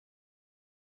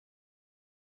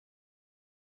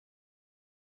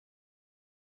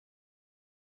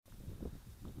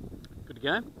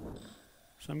go.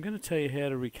 So I'm going to tell you how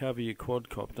to recover your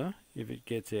quadcopter if it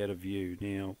gets out of view.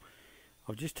 Now,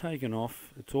 I've just taken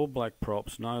off, it's all black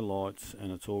props, no lights,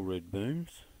 and it's all red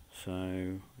booms.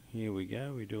 So here we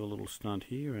go, we do a little stunt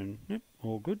here and yep,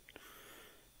 all good.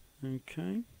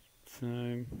 Okay,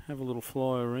 so have a little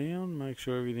fly around, make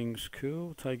sure everything's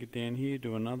cool, take it down here,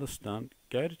 do another stunt,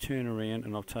 go to turn around,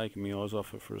 and I've taken my eyes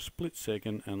off it for a split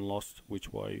second and lost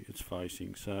which way it's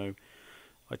facing. So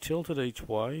I tilted each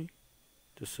way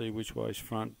to see which way's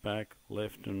front, back,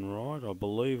 left and right. I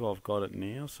believe I've got it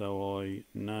now, so I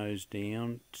nose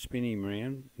down, spin him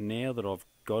round. Now that I've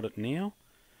got it now,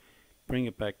 bring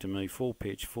it back to me, full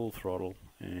pitch, full throttle,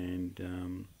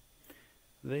 and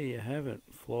there you have it,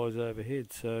 flies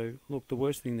overhead. So look, the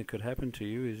worst thing that could happen to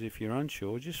you is if you're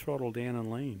unsure, just throttle down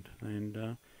and land,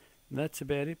 and that's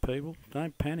about it, people.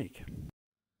 Don't panic.